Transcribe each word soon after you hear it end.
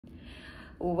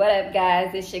What up,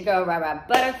 guys? It's your girl, Rara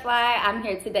Butterfly. I'm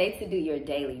here today to do your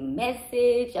daily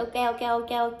message.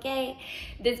 Okay.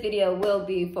 This video will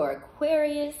be for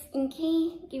Aquarius.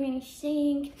 Okay, give me a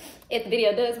shake. If the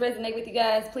video does resonate with you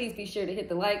guys, please be sure to hit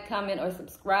the like, comment, or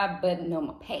subscribe button on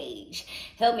my page.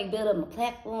 Help me build up my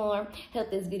platform. Help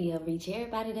this video reach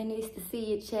everybody that needs to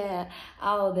see it, child.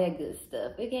 All that good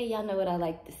stuff. Okay, y'all know what I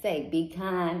like to say. Be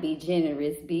kind, be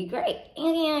generous, be great.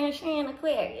 Okay, I understand,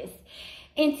 Aquarius.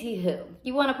 Anywho,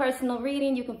 you want a personal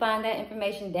reading, you can find that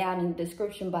information down in the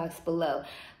description box below.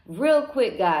 Real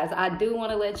quick, guys, I do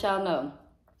want to let y'all know,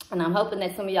 and I'm hoping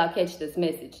that some of y'all catch this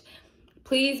message.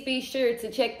 Please be sure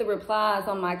to check the replies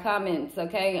on my comments,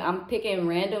 okay? I'm picking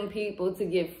random people to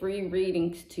give free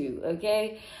readings to,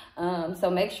 okay? So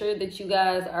make sure that you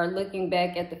guys are looking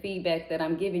back at the feedback that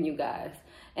I'm giving you guys.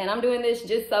 And I'm doing this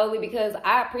just solely because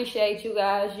I appreciate you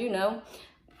guys, you know,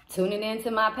 tuning into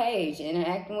my page,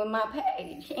 interacting with my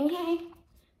page, okay?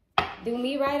 Do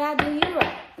me right, I do you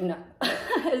right. No.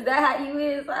 Is that how you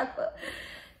is, Aqua?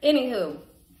 Anywho,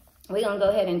 we're gonna go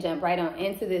ahead and jump right on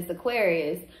into this,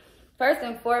 Aquarius. First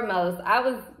and foremost,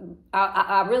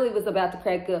 I really was about to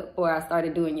crack up before I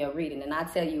started doing your reading, and I'll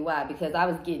tell you why, because I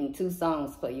was getting two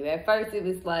songs for you. At first, it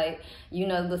was like, you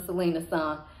know, the Selena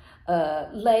song,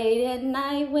 late at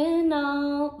night when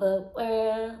all the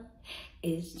world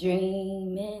is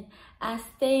dreaming, I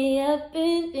stay up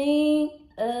and think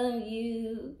of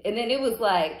you. And then it was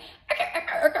like,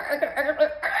 I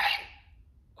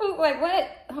was like, what?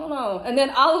 Hold on. And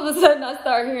then all of a sudden I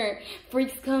started hearing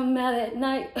freaks come out at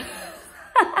night.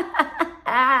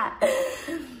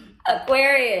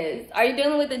 Aquarius, are you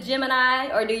dealing with a Gemini,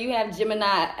 or do you have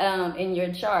Gemini in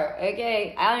your chart?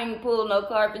 Okay, I ain't pulled no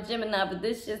card for Gemini, but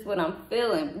this is just what I'm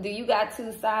feeling. Do you got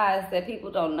two sides that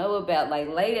people don't know about, like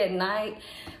late at night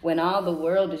when all the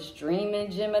world is dreaming,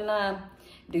 Gemini?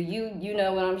 Do you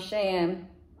know what I'm saying?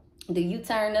 Do you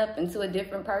turn up into a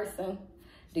different person?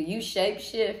 Do you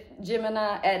shapeshift,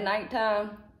 Gemini, at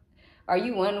nighttime? Are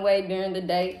you one way during the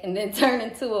day and then turn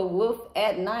into a wolf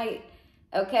at night?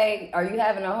 Okay, are you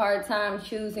having a hard time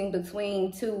choosing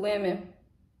between two women?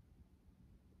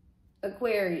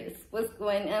 Aquarius, what's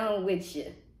going on with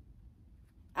you?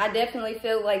 I definitely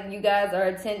feel like you guys are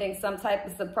attending some type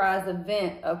of surprise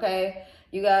event, okay?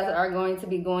 You guys are going to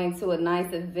be going to a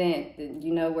nice event,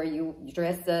 you know, where you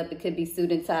dress up. It could be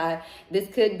suit and tie.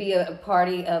 This could be a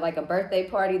party, like a birthday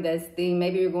party that's themed.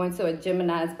 Maybe you're going to a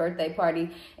Gemini's birthday party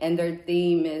and their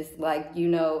theme is like, you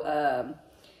know,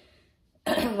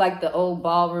 like the old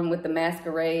ballroom with the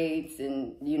masquerades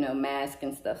and, you know, masks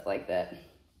and stuff like that.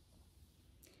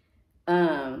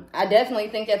 I definitely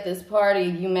think at this party,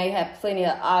 you may have plenty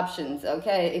of options,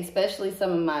 okay? Especially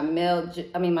some of my look,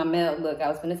 I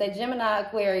was going to say Gemini,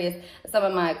 Aquarius, some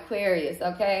of my Aquarius,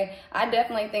 okay? I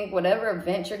definitely think whatever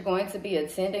event you're going to be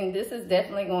attending, this is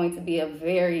definitely going to be a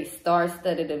very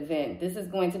star-studded event. This is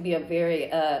going to be a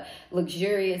very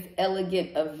luxurious,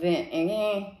 elegant event,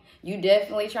 and you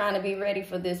definitely trying to be ready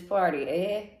for this party,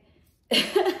 eh?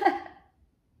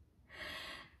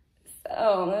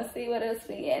 So let's see what else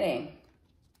we're getting.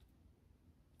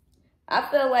 I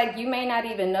feel like you may not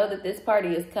even know that this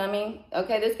party is coming.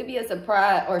 Okay, this could be a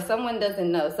surprise, or someone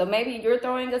doesn't know. So maybe you're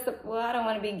throwing a surprise. Well, I don't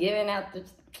want to be giving out the...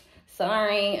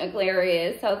 Sorry,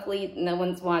 Aquarius. Hopefully no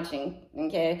one's watching,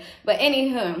 okay? But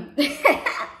anywho,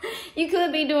 you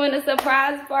could be doing a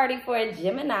surprise party for a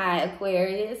Gemini,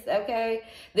 Aquarius, okay?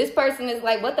 This person is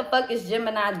like, what the fuck is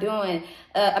Gemini doing?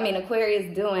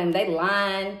 Aquarius doing? They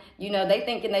lying. You know, they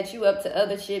thinking that you up to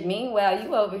other shit. Meanwhile,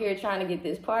 you over here trying to get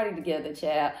this party together,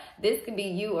 child. This could be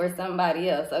you or somebody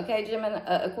else, okay, Gemini,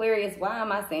 Aquarius? Why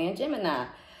am I saying Gemini?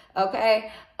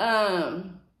 Okay,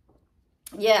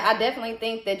 yeah, I definitely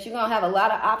think that you're going to have a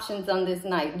lot of options on this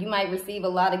night. You might receive a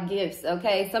lot of gifts,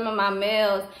 okay? Some of my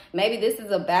males, maybe this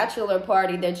is a bachelor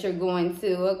party that you're going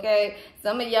to, okay?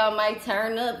 Some of y'all might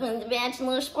turn up in the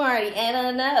bachelor's party. I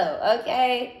don't know,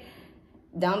 okay?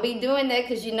 Don't be doing that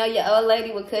because you know your old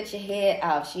lady will cut your head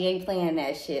off. She ain't playing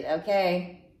that shit,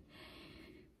 okay?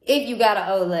 If you got an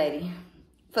old lady.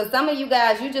 For some of you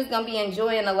guys, you're just going to be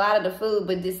enjoying a lot of the food.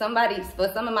 But for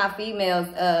some of my females,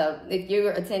 if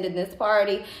you're attending this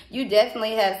party, you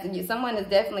definitely someone has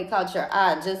definitely caught your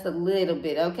eye just a little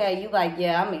bit, okay? You like,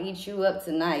 yeah, I'm going to eat you up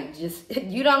tonight. Just,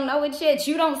 you don't know it yet.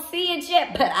 You don't see it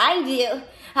yet, but I do.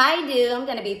 I do. I'm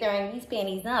going to be throwing these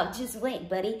panties off. Just wait,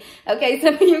 buddy. Okay,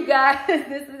 some of you guys,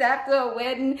 this is after a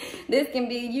wedding. This can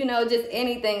be, you know, just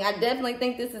anything. I definitely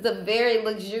think this is a very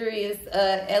luxurious,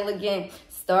 elegant,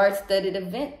 star-studded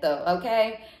event, though,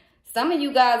 okay? Some of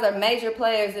you guys are major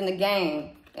players in the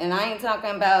game, and I ain't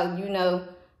talking about, you know,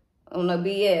 on no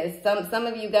BS. Some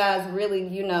of you guys really,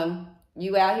 you know,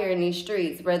 You out here in these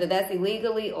streets, whether that's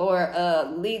illegally or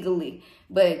legally.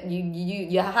 But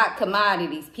you're hot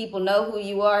commodities. People know who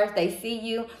you are. If they see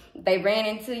you, if they ran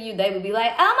into you, they would be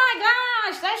like, oh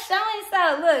my gosh, that's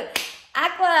so-and-so. Look,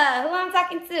 Aqua, who I'm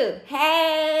talking to.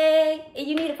 Hey, if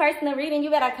you need a personal reading,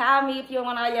 you better call me if you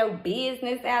want all your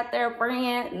business out there,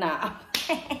 friend. Nah.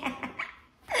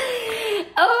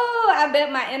 Oh, I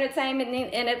bet my entertainment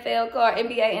NFL card,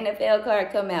 NBA NFL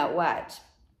card come out. Watch.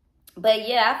 But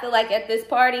yeah, I feel like at this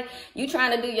party, you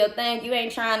trying to do your thing. You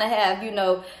ain't trying to have, you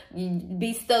know,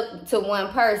 be stuck to one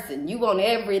person. You want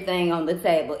everything on the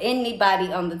table,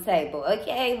 anybody on the table,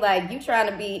 okay? Like, you trying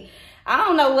to be, I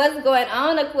don't know what's going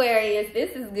on, Aquarius.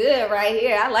 This is good right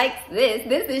here. I like this.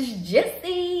 This is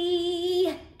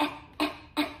juicy.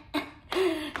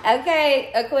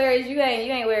 Okay, Aquarius, you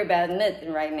ain't worried about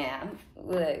nothing right now.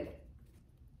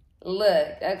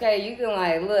 Look, okay, you can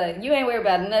like, look, you ain't worried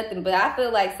about nothing, but I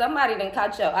feel like somebody done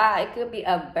caught your eye. It could be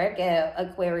a Virgo,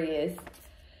 Aquarius.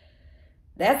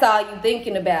 That's all you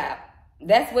thinking about.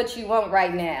 That's what you want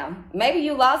right now. Maybe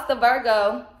you lost a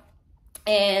Virgo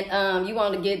and you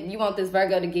want this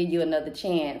Virgo to give you another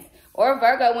chance. Or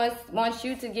Virgo wants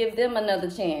you to give them another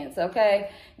chance,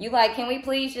 okay? You like, can we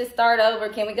please just start over?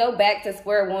 Can we go back to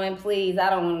square one, please?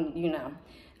 I don't, you know.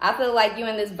 I feel like you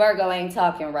and this Virgo ain't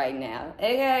talking right now,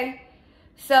 okay?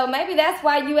 So maybe that's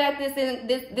why you at this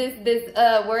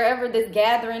wherever this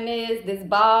gathering is, this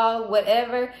ball,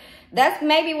 whatever. That's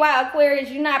maybe why, Aquarius,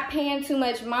 you're not paying too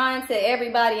much mind to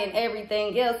everybody and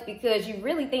everything else because you're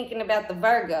really thinking about the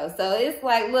Virgo. So it's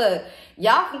like, look,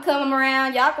 y'all can come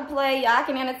around, y'all can play, y'all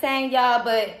can entertain y'all,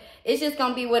 but it's just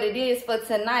going to be what it is for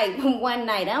tonight, one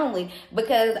night only,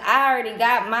 because I already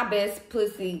got my best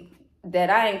pussy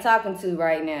that I ain't talking to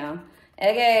right now,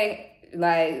 okay?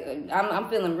 Like, I'm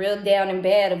feeling real down and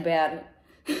bad about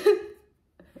it.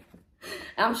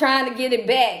 I'm trying to get it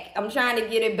back. I'm trying to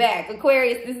get it back.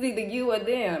 Aquarius, this is either you or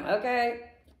them, okay?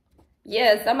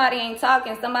 Yeah, somebody ain't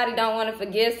talking. Somebody don't want to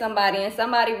forgive somebody, and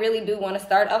somebody really do want to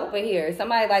start over here.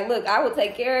 Somebody like, look, I will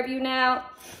take care of you now.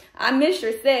 I miss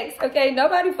your sex, okay?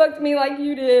 Nobody fucked me like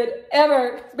you did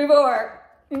ever before,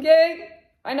 okay?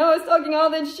 I know I was talking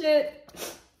all that shit.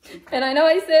 And I know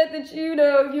I said that, you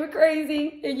know, you were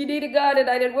crazy and you needed God and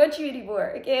I didn't want you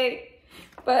anymore, okay?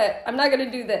 But I'm not going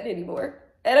to do that anymore.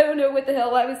 I don't know what the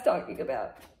hell I was talking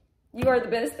about. You are the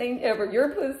best thing ever. Your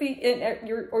pussy and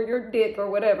your dick or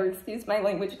whatever. Excuse my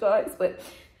language, guys. But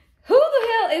who the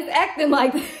hell is acting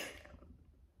like this?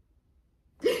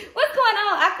 What's going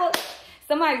on?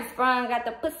 Somebody sprung got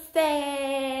the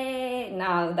pussy.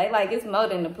 No, they like it's more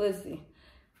than the pussy.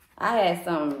 I had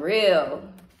some real...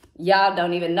 Y'all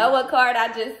don't even know what card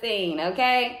I just seen,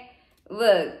 okay?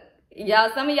 Look, y'all,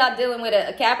 some of y'all dealing with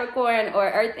a Capricorn or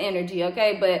Earth energy,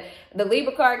 okay? But the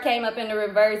Libra card came up in the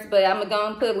reverse, but I'm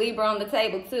going to put Libra on the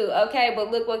table too, okay? But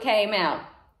look what came out.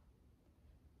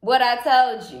 What I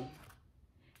told you.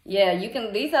 Yeah, you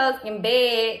can, these hoes can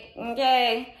beg,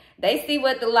 okay? They see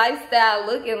what the lifestyle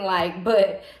looking like,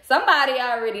 but somebody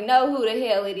already know who the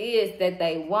hell it is that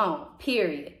they want,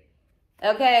 period,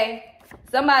 okay?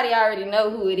 Somebody already know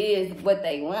who it is, what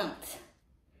they want.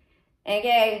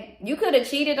 Okay? You could have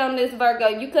cheated on this Virgo.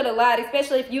 You could have lied,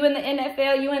 especially if you in the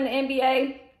NFL, you in the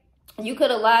NBA. You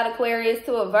could have lied, Aquarius,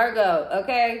 to a Virgo,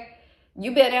 okay?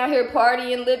 You been out here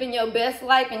partying, living your best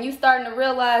life, and you starting to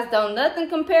realize don't nothing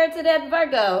compare to that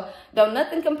Virgo. Don't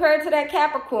nothing compare to that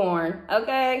Capricorn,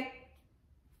 okay?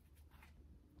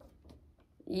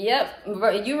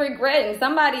 Yep, you regretting.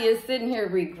 Somebody is sitting here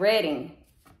regretting.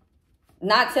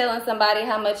 Not telling somebody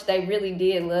how much they really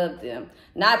did love them.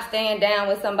 Not staying down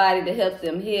with somebody to help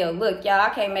them heal. Look, y'all, I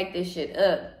can't make this shit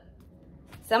up.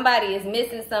 Somebody is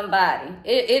missing somebody.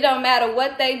 It don't matter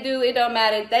what they do. It don't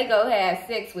matter if they go have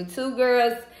sex with two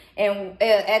girls and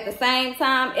at the same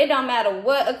time. It don't matter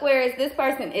what, Aquarius. This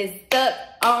person is stuck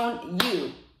on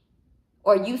you.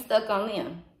 Or you stuck on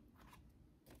them.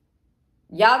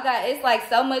 Y'all got, it's like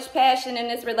so much passion in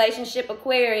this relationship,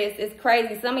 Aquarius. It's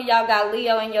crazy. Some of y'all got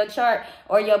Leo in your chart,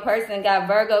 or your person got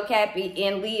Virgo, Cappy,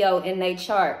 and Leo in their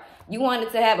chart. You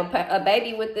wanted to have a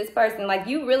baby with this person. Like,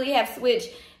 you really have switched.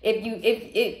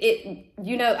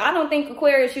 You know, I don't think,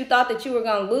 Aquarius, you thought that you were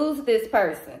going to lose this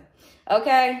person.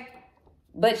 Okay?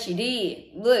 But you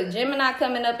did. Look, Gemini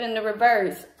coming up in the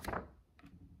reverse.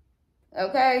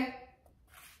 Okay?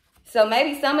 So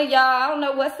maybe some of y'all, I don't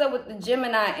know what's up with the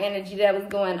Gemini energy that was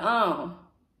going on.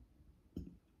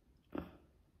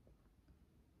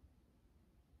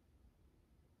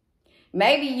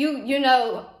 Maybe you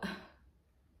know,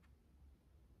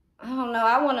 I don't know.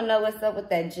 I want to know what's up with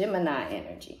that Gemini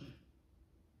energy.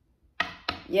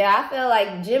 Yeah, I feel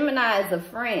like Gemini is a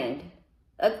friend,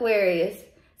 Aquarius.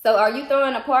 So are you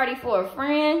throwing a party for a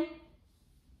friend?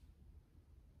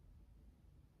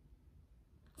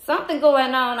 Something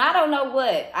going on. I don't know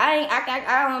what.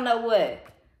 I don't know what.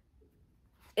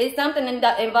 It's something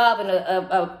involving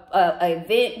a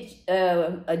event,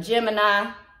 a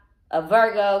Gemini, a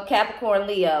Virgo, Capricorn,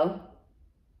 Leo.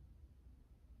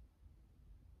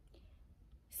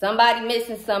 Somebody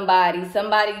missing somebody.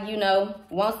 Somebody, you know,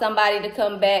 wants somebody to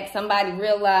come back. Somebody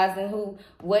realizing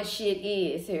what shit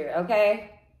is here, okay?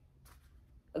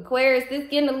 Aquarius, this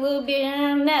getting a little bit, I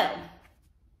don't know.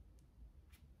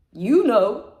 You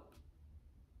know.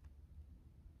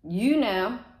 You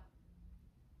know.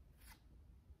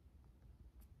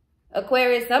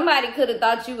 Aquarius, somebody could have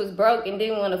thought you was broke and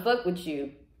didn't want to fuck with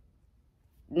you.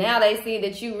 Now they see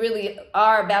that you really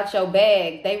are about your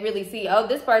bag. They really see, oh,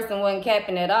 this person wasn't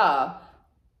capping at all.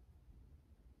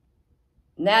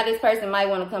 Now this person might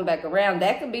want to come back around.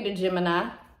 That could be the Gemini.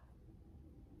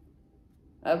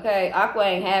 Okay, Aqua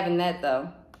ain't having that though.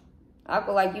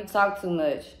 Aqua like you talk too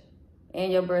much.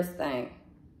 And your breath stink.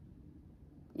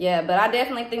 Yeah, but I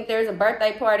definitely think there's a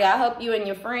birthday party. I hope you and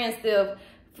your friends still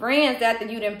friends after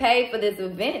you done paid for this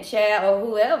event, child, or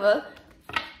whoever.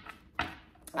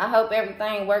 I hope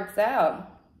everything works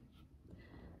out.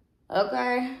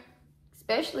 Okay?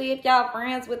 Especially if y'all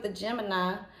friends with the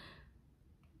Gemini.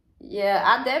 Yeah,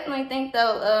 I definitely think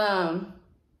though,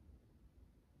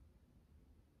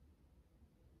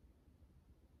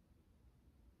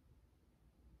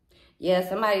 yeah,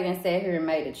 somebody done sat here and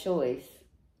made a choice.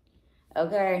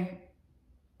 Okay?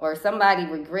 Or somebody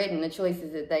regretting the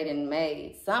choices that they done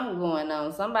made. Something going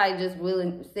on. Somebody just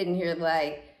sitting here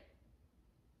like,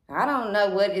 I don't know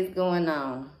what is going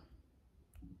on.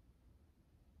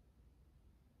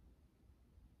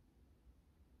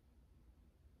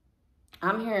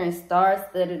 I'm hearing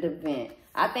star-studded event.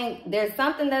 I think there's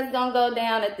something that's going to go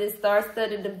down at this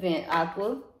star-studded event,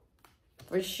 Aqua.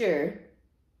 For sure.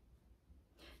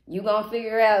 You gonna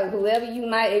figure out whoever you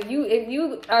might, if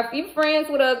you friends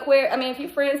with a Aquarius, if you're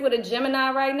friends with a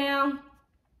Gemini right now,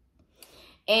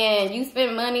 and you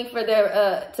spend money for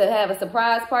their to have a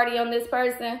surprise party on this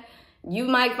person, you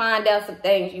might find out some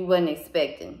things you wasn't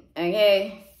expecting.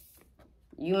 Okay,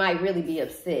 you might really be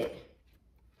upset.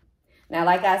 Now,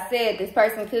 like I said, this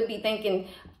person could be thinking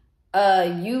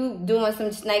you doing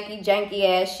some snaky, janky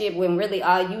ass shit when really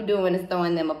all you doing is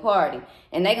throwing them a party.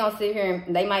 And they gonna sit here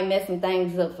and they might mess some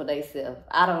things up for themselves.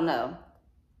 I don't know.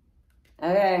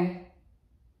 Okay?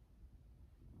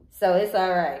 So it's all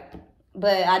right.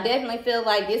 But I definitely feel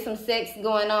like there's some sex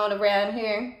going on around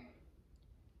here.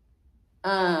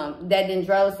 That done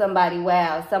drove somebody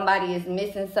wild. Somebody is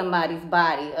missing somebody's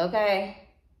body, okay?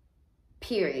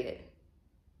 Period.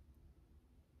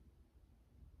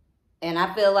 And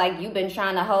I feel like you've been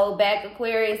trying to hold back,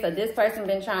 Aquarius, or this person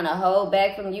been trying to hold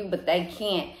back from you, but they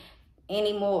can't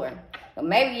anymore. But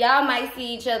maybe y'all might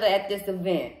see each other at this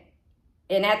event.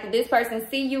 And after this person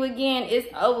see you again, it's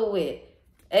over with.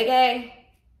 Okay?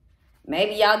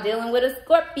 Maybe y'all dealing with a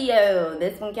Scorpio.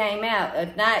 This one came out.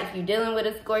 If not, if you're dealing with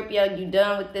a Scorpio, you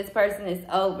done with this person, it's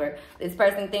over. This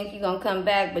person think you're going to come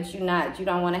back, but you're not. You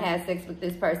don't want to have sex with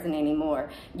this person anymore.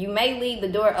 You may leave the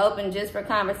door open just for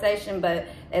conversation, but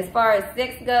as far as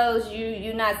sex goes,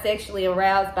 you're not sexually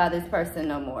aroused by this person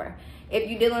no more. If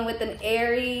you're dealing with an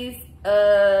Aries,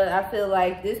 I feel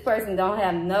like this person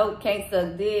can't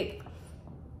suck dick.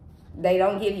 They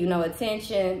don't give you no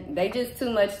attention. They just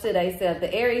too much to themselves.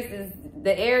 The Aries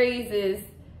is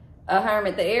a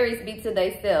hermit. The Aries be to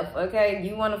themselves, okay?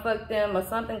 You want to fuck them or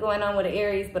something going on with the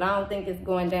Aries, but I don't think it's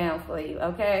going down for you,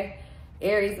 okay?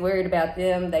 Aries worried about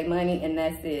them, they money, and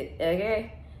that's it,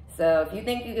 okay? So if you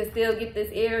think you can still get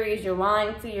this Aries, you're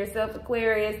lying to yourself,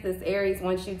 Aquarius. This Aries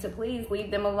wants you to please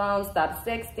leave them alone. Stop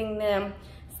sexting them.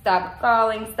 Stop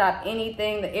calling, stop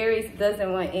anything. The Aries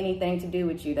doesn't want anything to do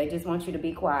with you. They just want you to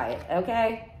be quiet,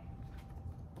 okay?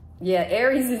 Yeah,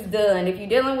 Aries is done. If you're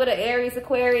dealing with an Aries,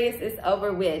 Aquarius, it's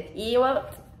over with.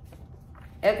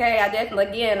 Okay, I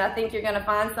think you're going to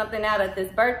find something out at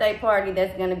this birthday party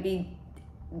that's going to be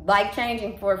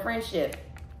life-changing for a friendship,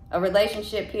 a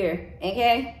relationship here,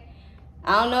 okay?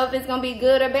 I don't know if it's going to be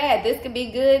good or bad. This could be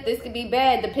good, this could be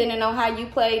bad, depending on how you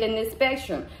played in this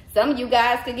spectrum. Some of you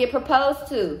guys could get proposed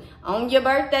to on your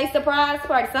birthday surprise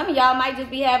party. Some of y'all might just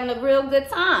be having a real good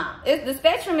time. The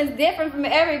spectrum is different from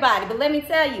everybody, but let me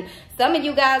tell you, some of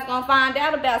you guys going to find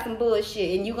out about some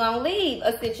bullshit, and you're going to leave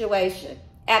a situation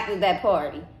after that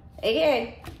party.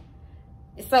 Okay?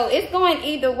 So it's going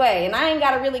either way, and I ain't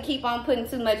got to really keep on putting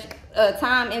too much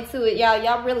time into it.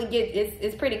 Y'all really get,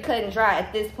 it's pretty cut and dry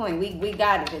at this point. We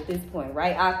got it at this point,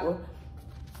 right, Aqua?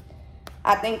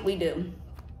 I think we do.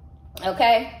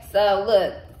 Okay, so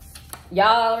look,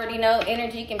 Y'all already know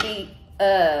energy can be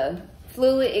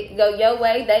fluid. It can go your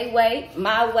way, they way,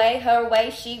 my way, her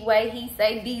way, she way, he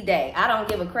say, D-Day. I don't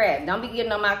give a crap. Don't be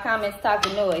getting on my comments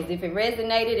talking noise. If it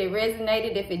resonated, it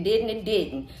resonated. If it didn't, it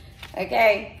didn't.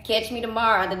 Okay? Catch me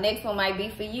tomorrow. The next one might be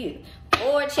for you.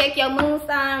 Or check your moon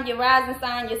sign, your rising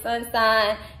sign, your sun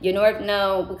sign, your north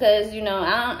node, because, you know,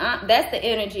 that's the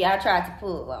energy I try to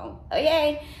pull on.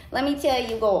 Okay? Let me tell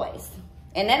you guys.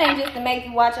 And that ain't just to make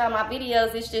you watch all my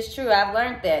videos. It's just true. I've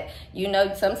learned that, you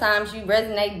know, sometimes you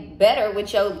resonate better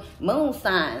with your moon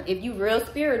sign. If you real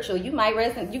spiritual, you might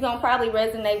resonate. You're going to probably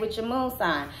resonate with your moon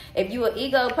sign. If you an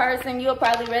ego person, you'll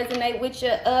probably resonate with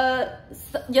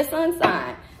your sun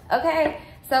sign. Okay?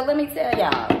 So let me tell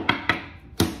y'all.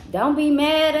 Don't be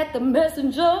mad at the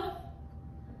messenger.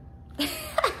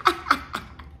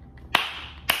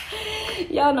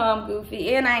 Y'all know I'm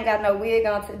goofy. And I ain't got no wig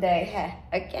on today.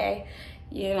 Okay?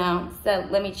 You know, so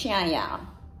let me chant y'all.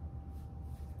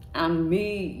 I'm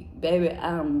me, baby,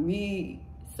 I'm me.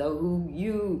 So who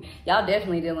you? Y'all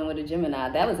definitely dealing with a Gemini.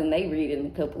 That was in they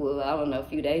reading a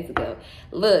few days ago.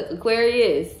 Look,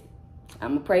 Aquarius,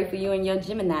 I'm gonna pray for you and your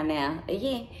Gemini now.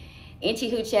 Yeah. Inchi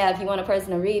Hoo Child, if you want a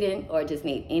personal reading or just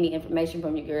need any information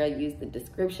from your girl, use the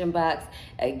description box.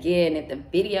 Again, if the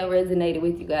video resonated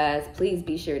with you guys, please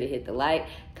be sure to hit the like,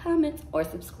 comment, or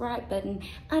subscribe button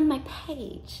on my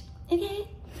page. Okay?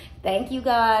 Thank you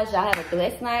guys. Y'all have a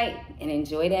blessed night and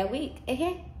enjoy that week.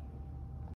 Okay?